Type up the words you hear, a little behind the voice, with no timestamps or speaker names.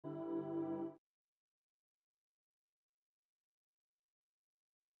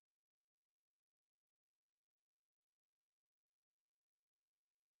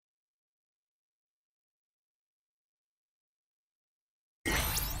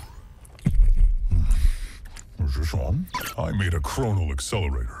I made a chronal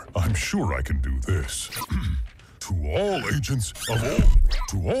accelerator. I'm sure I can do this. To all agents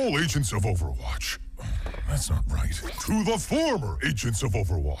of Overwatch. That's not right. To the former agents of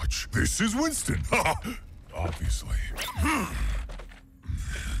Overwatch. This is Winston. Obviously.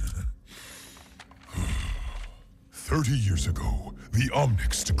 30 years ago, the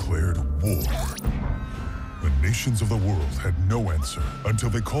Omnics declared war. The nations of the world had no answer until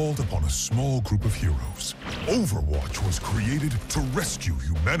they called upon a small group of heroes. Overwatch was created to rescue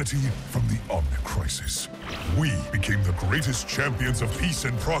humanity from the Omnic crisis. We became the greatest champions of peace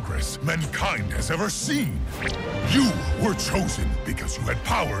and progress mankind has ever seen. You were chosen because you had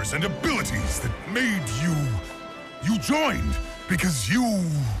powers and abilities that made you... You joined because you...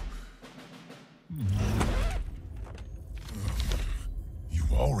 You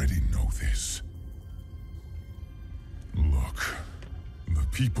already know this. Look, the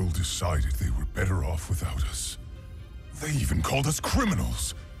people decided they were better off without us. They even called us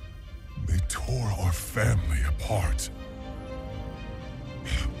criminals. They tore our family apart.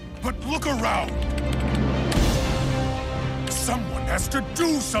 But look around! Someone has to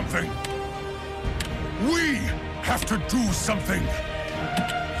do something! We have to do something!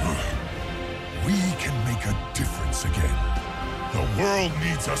 We can make a difference again. The world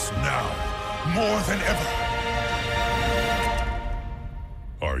needs us now, more than ever.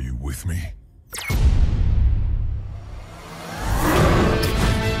 Are you with me?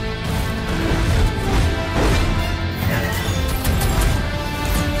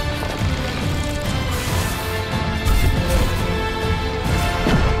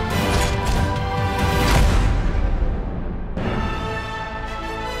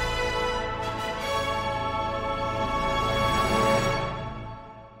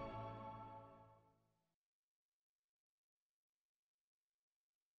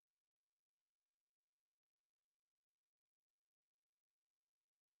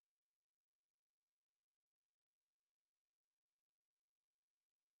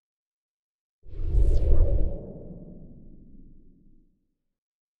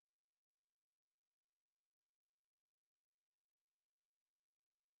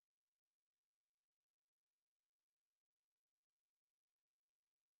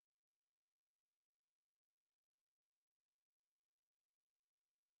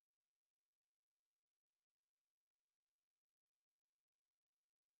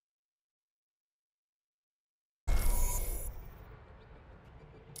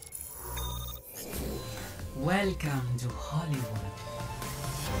 Welcome to Hollywood.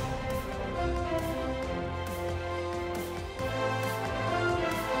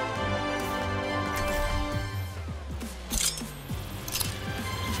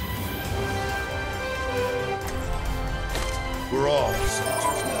 We're all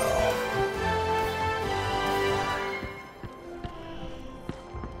soldiers now.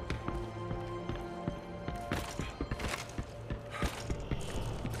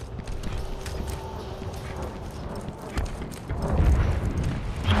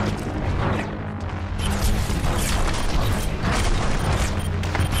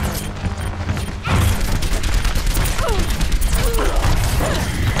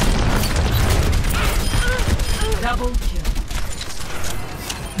 Double kill.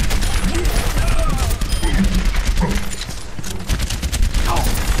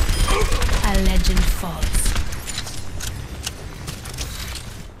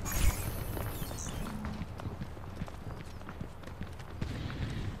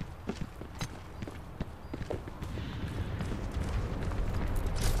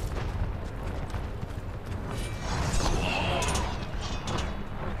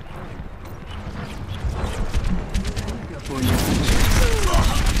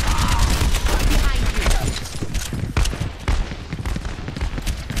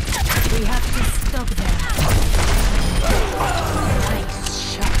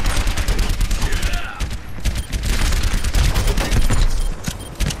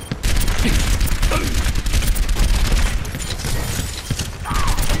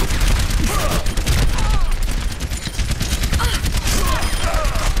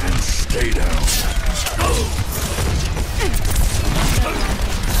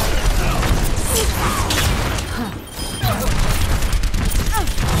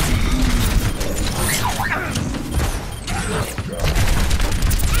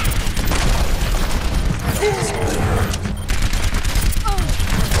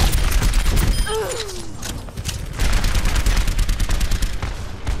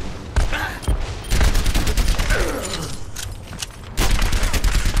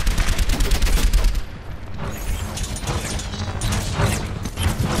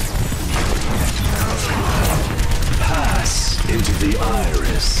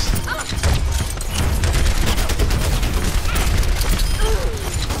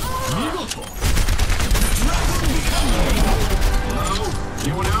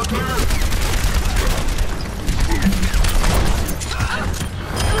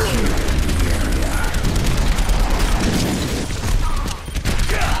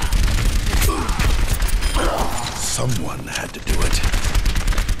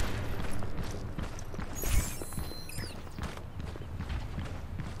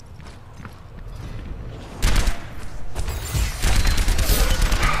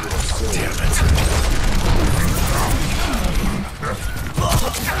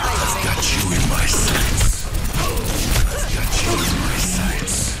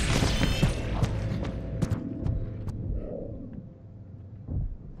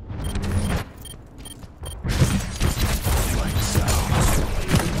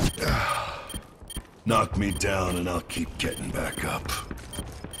 Knock me down and I'll keep getting back up.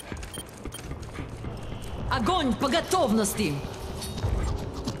 Огонь по готовности!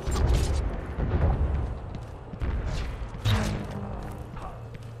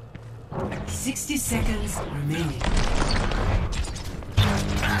 Sixty seconds remaining.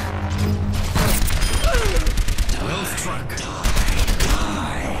 Well struck.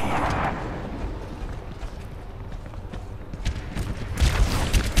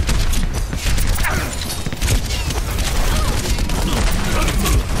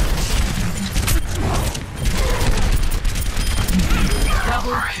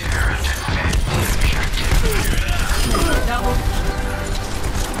 Double.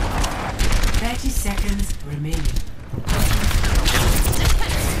 30 seconds remaining.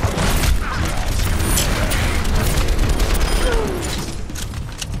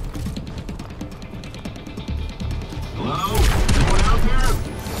 Hello? Anyone out there?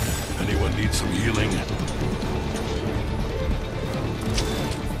 Anyone need some healing?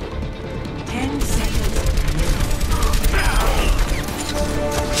 10 seconds remaining.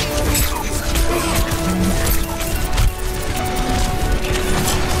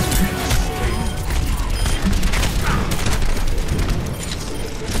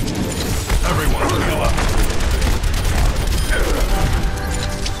 Everyone, heal up.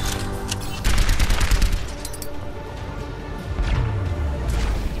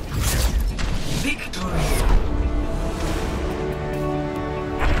 Victory.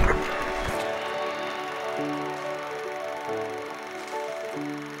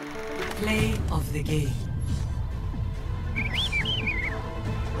 Play of the game.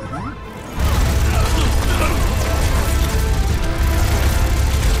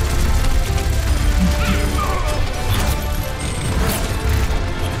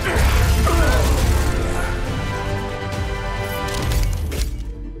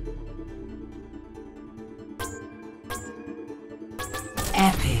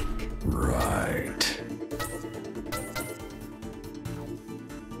 Epic. Right.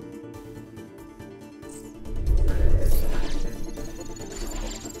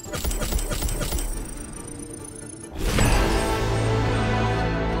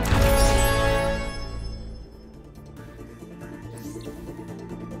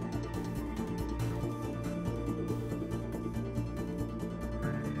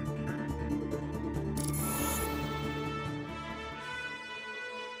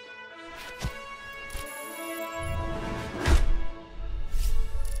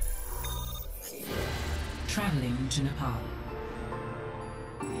 Traveling to Nepal.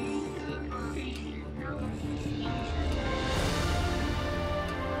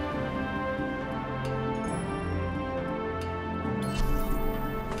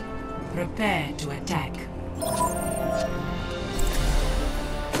 Prepare to attack.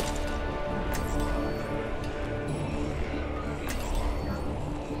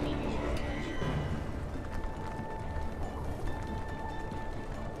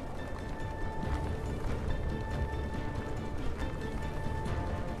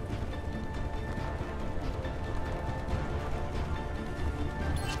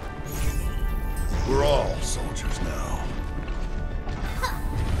 We're all soldiers now.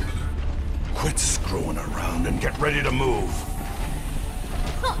 Quit screwing around and get ready to move.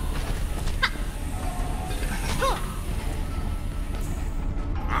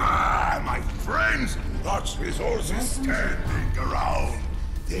 Ah, my friends, that's resources standing around.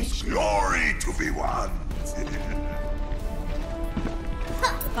 There's glory to be won.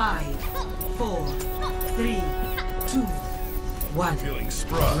 5, 4, 3, 2, 1. Feeling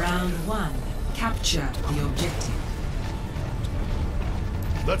sprung. Round 1. Capture the objective.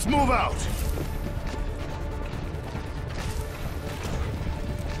 Let's move out.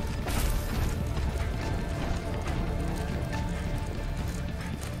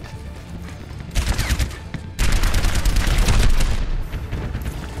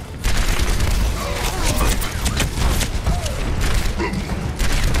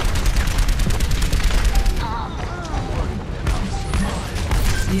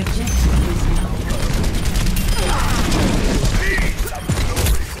 The objective is now. Need some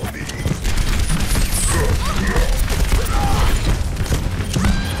glory for me.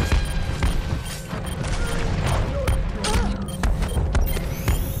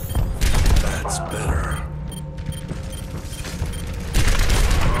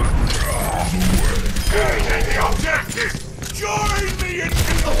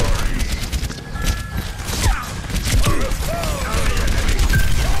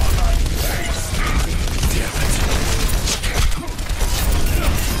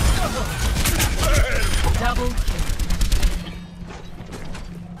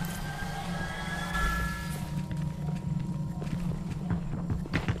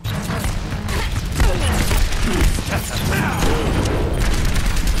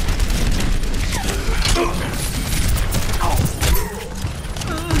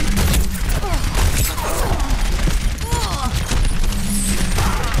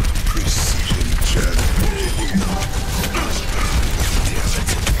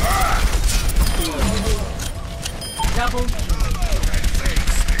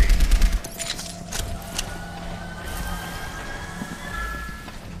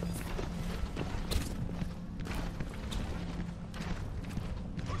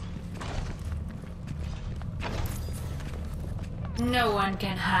 one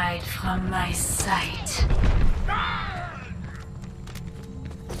can hide from my sight.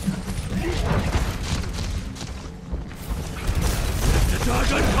 The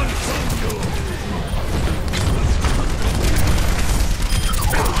dragon consume you!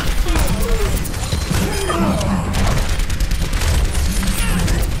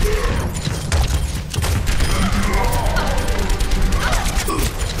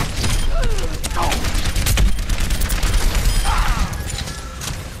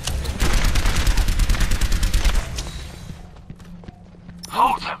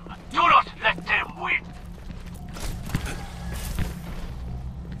 Hold them! Do not let them win!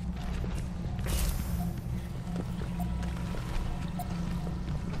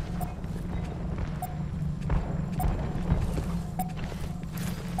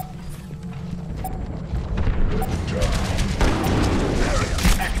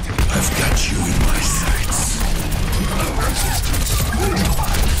 I've got you in my sights. No resistance.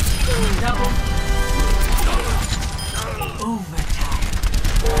 Double. Overtime.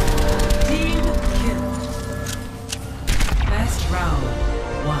 Team kill. Best round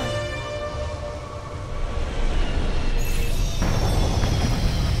 1.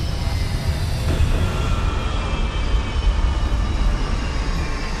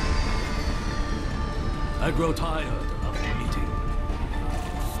 I grow tired of waiting.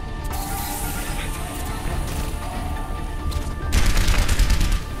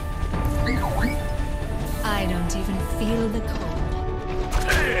 I don't even feel the cold.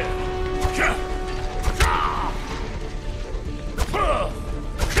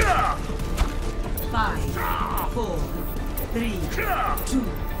 5, 4, 3, 2,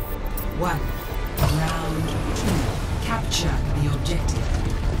 1. Round 2. Capture the objective.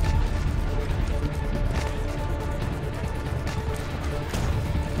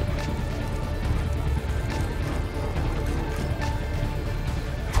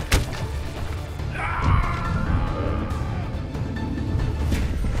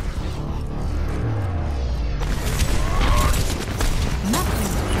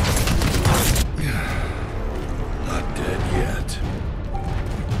 Not dead yet.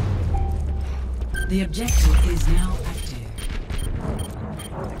 The objective is now active.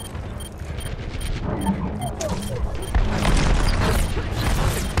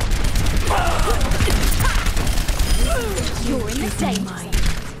 You're in the daylight.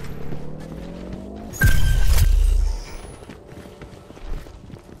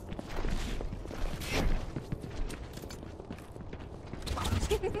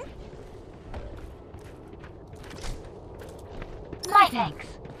 My thanks.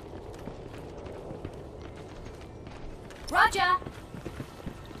 Roger.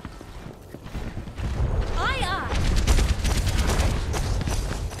 Aye, aye.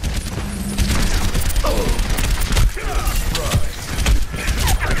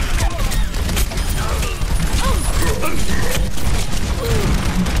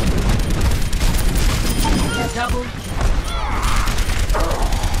 Double.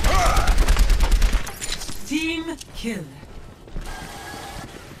 Team kill.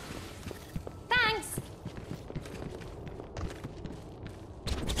 Thanks.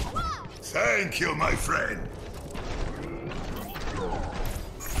 Thank you, my friend.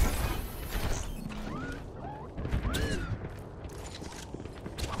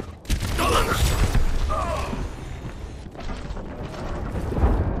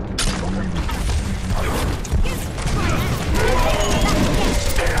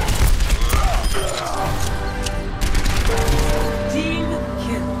 Team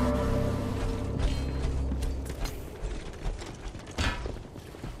kill.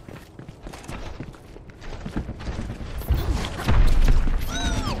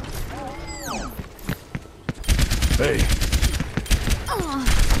 Hey,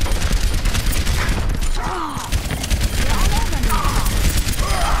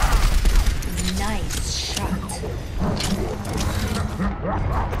 Nice shot.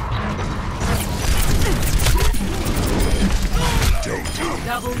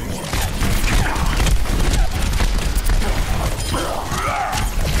 Double.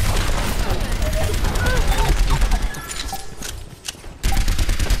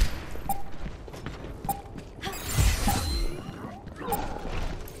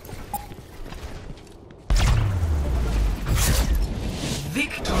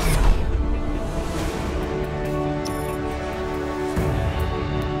 Victory.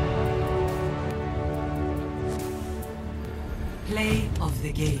 Play of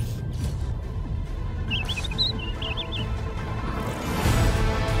the game.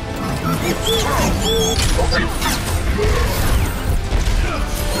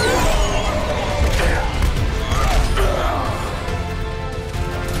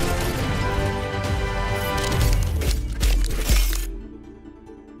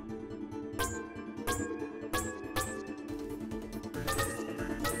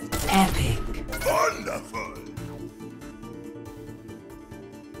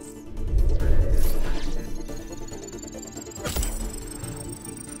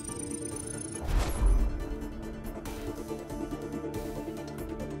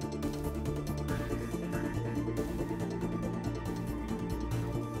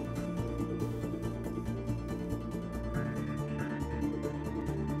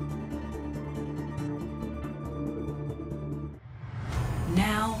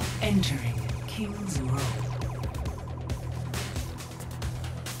 Entering King's Row.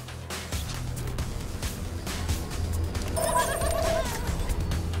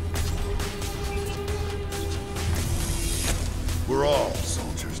 We're all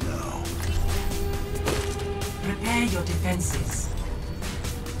soldiers now. Prepare your defenses.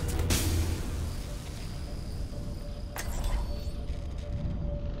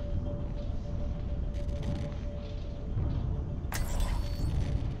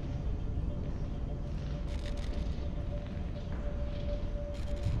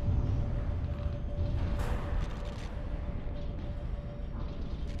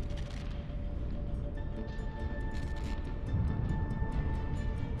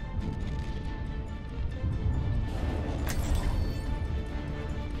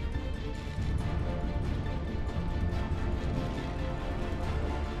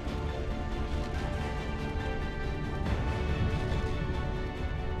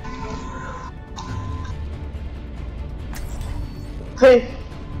 Hey.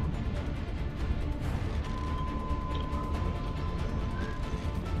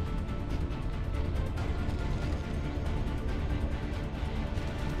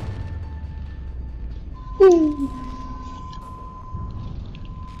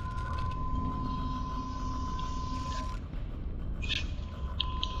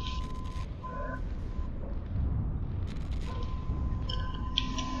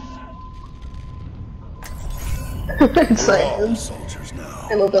 It's We're like all soldiers now.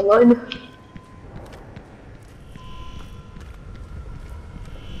 I love that line.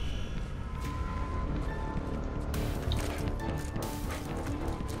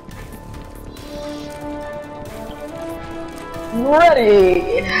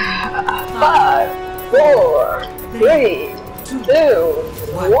 Ready. 5, 4, 3, 2,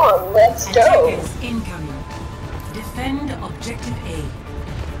 1. Let's go. Attackers incoming. Defend objective A.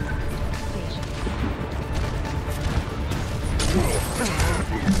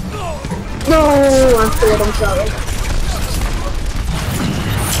 No, I'm scared. I'm sorry.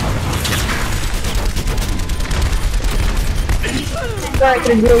 Sorry, I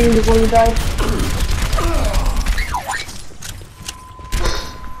could have healed you before you died.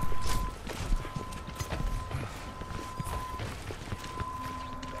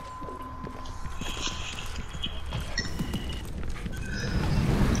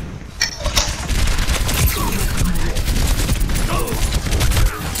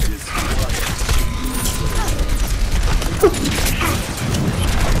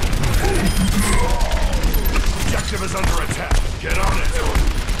 Objective is under attack. Get on it.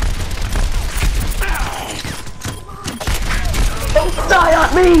 Don't die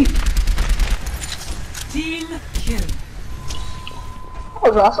at me! Team kill. That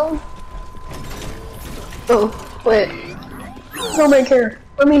was awesome. Oh, wait. No make care.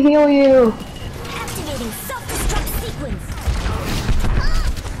 Let me heal you. Activating self-destruct sequence.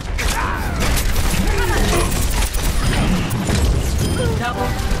 Double.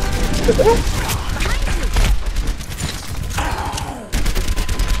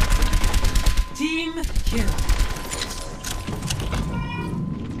 Team kill.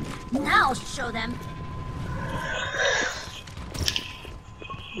 Now I'll show them.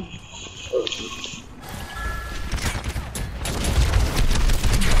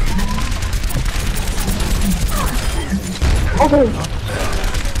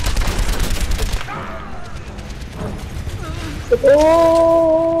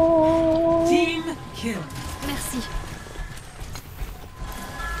 Oh. Team kill. Merci.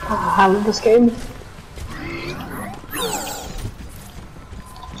 I love this game.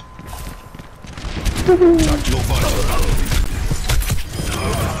 Not your vital.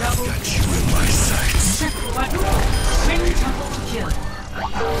 Got you in my sights. Quintuple kill.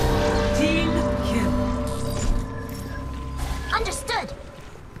 Team kill. Understood.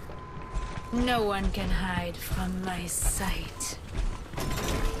 No one can hide from my sight.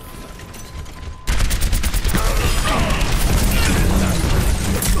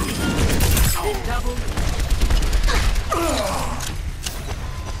 Double.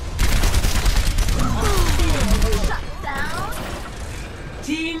 Shut down.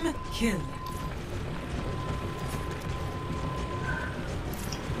 Team kill.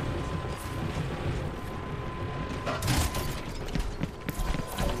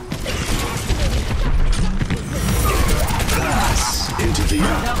 Into the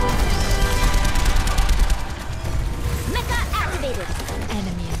Double. Mecha activated.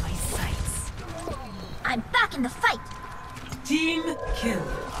 Enemy in my sights. I'm back in the fight. Team kill.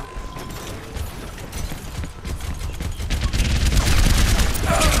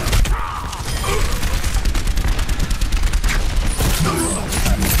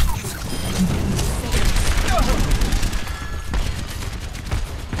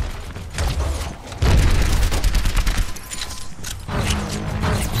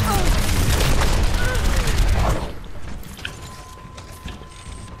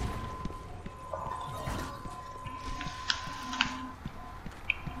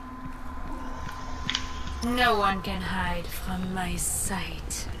 No one can hide from my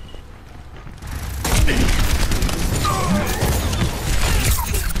sight.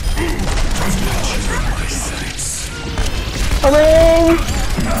 Coming!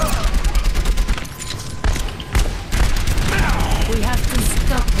 We have to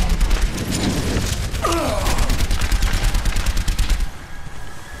stop them.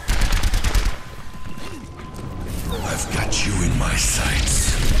 I've got you in my sights.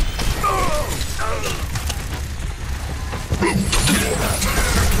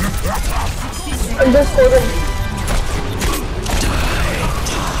 I'm just holding.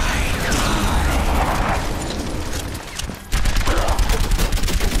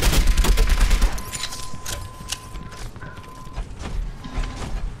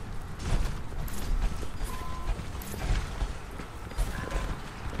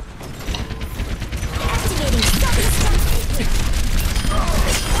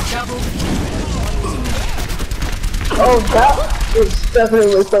 Oh, that is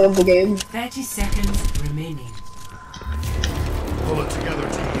definitely playing the game. 30 seconds remaining. Pull it together,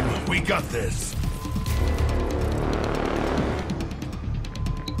 team. We got this.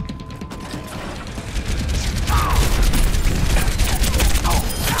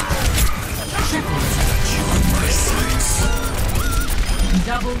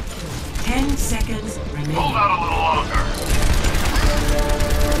 Double kill. 10 seconds remaining. Hold out a little longer.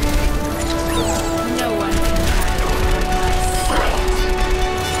 No one can hide.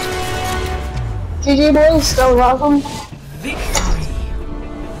 GG boys, that was awesome. Victory.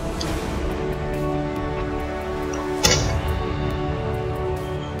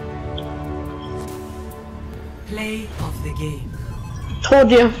 Play of the game. Told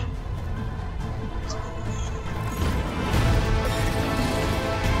you.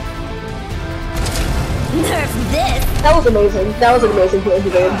 Nerf this! That was amazing. That was an amazing play of the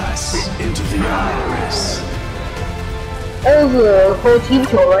game. Into the iris. That was a whole team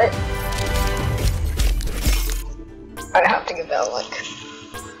kill, right? I have to give that a like.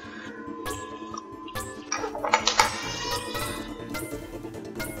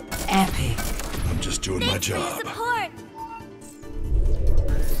 Epic. I'm just doing my job. Support!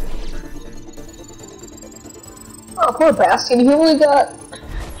 Oh, poor Bastion. He only got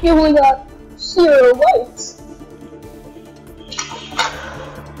 0 lights.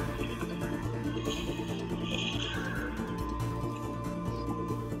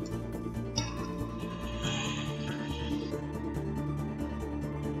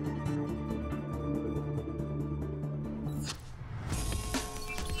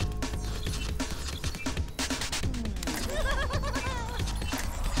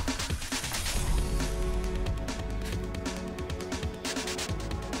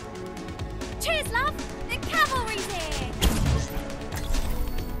 Cheers, love! The cavalry's here!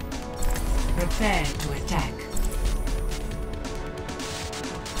 Prepare to attack.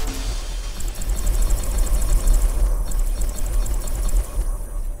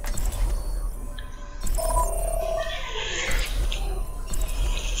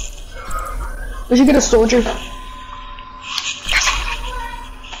 We should get a soldier.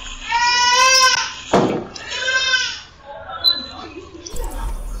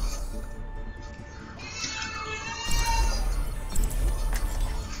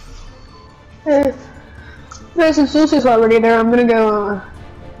 Since Lucy's already there, I'm gonna go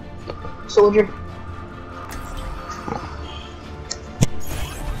soldier.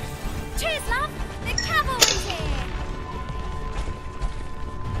 Cheers, love! The cavalry's here!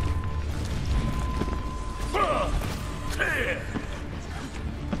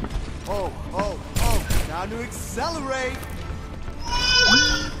 Oh, time to accelerate!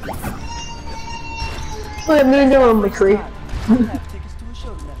 So I'm gonna go on the tree. Have tickets to a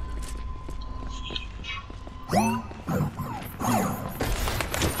show tonight.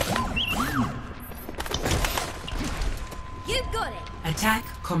 You got it! Attack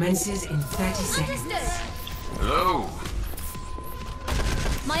commences in 30 seconds. Understood! Hello.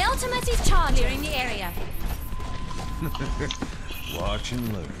 My ultimate is charging. Clearing the area. Watch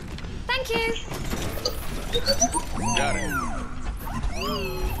and learn. Thank you! Got it.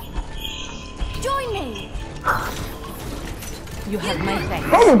 Join me! You have my thanks.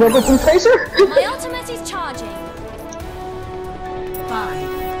 Oh, my God, some Tracer? My ultimate is charging.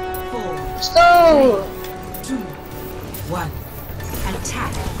 5, 4, Let's go! 2, 1.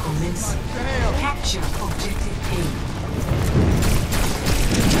 Attack commencing. Capture objective A.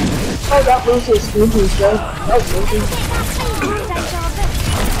 Oh, that Lucy is spooky, Joe. That was spooky.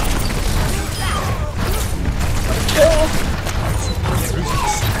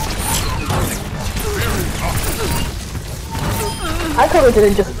 I probably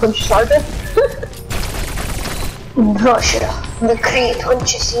didn't just punch Sharpen. Russia, the great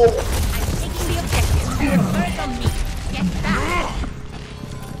anti-Semitic. I'm taking the objective. Birds on me. Get back.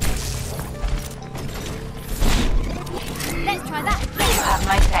 Let's try that. You have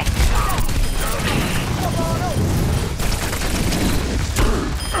my thanks.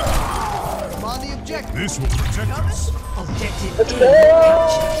 I'm on the objective. This will protect us. Objective Let's A go.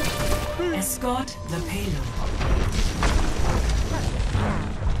 captured. Escort the payload.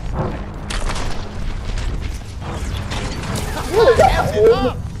 Really got my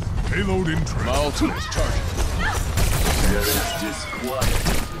name. Payload in train. My ultimate's charging.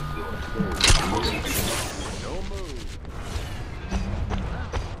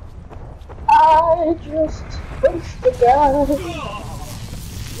 I just pushed the guy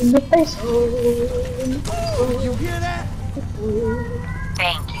in the face. You hear that?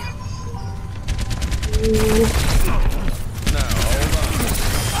 Thank you. Now, hold on.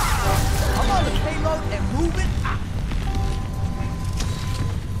 I'm on the payload and moving.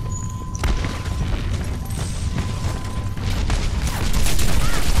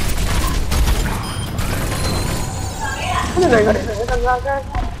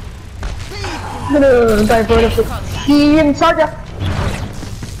 I'm gonna divert it with he and Saga.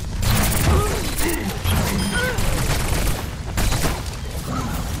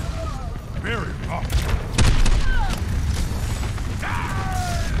 Barrier up.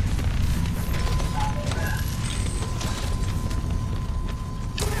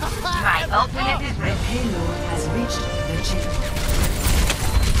 My ultimate is The ready. payload has reached the chip.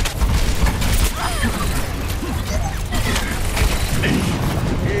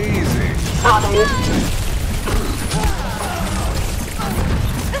 Easy.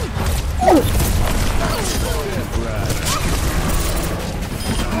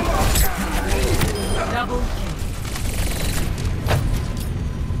 Double kill.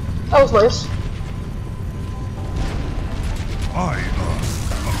 That was nice. I,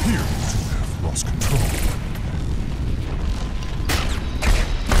 appear to have lost control.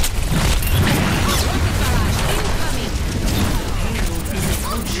 Payload is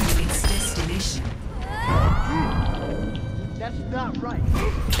approaching its destination. That's not right.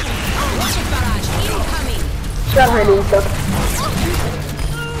 Got hiding stuff.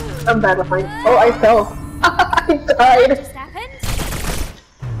 I'm bad with mine. Oh, I fell. I died. Just happened.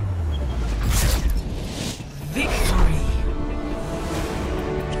 Victory.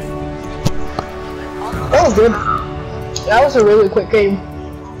 That was good. That was a really quick game.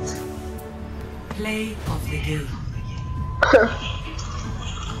 Play of the game.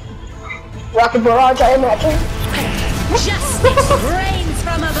 Rocket barrage, I imagine. Justice reigns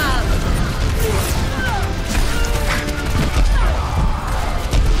from above.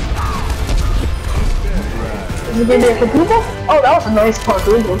 Is it gonna be for people? Oh, that was a nice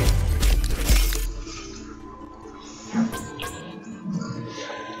parkour one.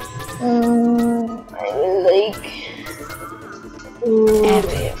 I like.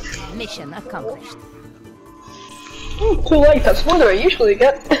 Mission accomplished. Too late. That's more than I usually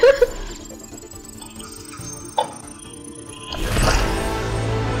get.